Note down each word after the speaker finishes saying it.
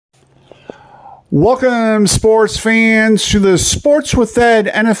Welcome, sports fans, to the Sports with Ed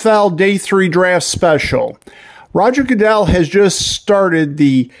NFL Day 3 Draft Special. Roger Goodell has just started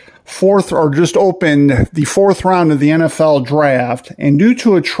opened the fourth round of the NFL Draft, and due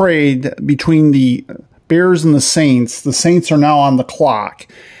to a trade between the Bears and the Saints are now on the clock.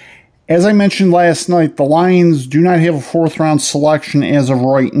 As I mentioned last night, the Lions do not have a fourth round selection as of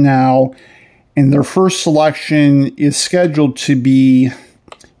right now, and their first selection is scheduled to be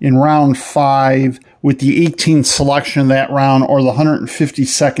in round 5 with the 18th selection of that round, or the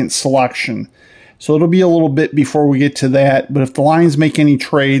 152nd selection. So it'll be a little bit before we get to that, but if the Lions make any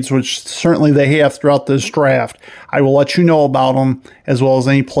trades, which certainly they have throughout this draft, I will let you know about them, as well as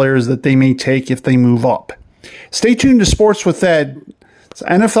any players that they may take if they move up. Stay tuned to Sports with Ed. It's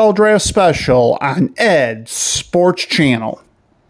NFL Draft Special on Ed's Sports Channel.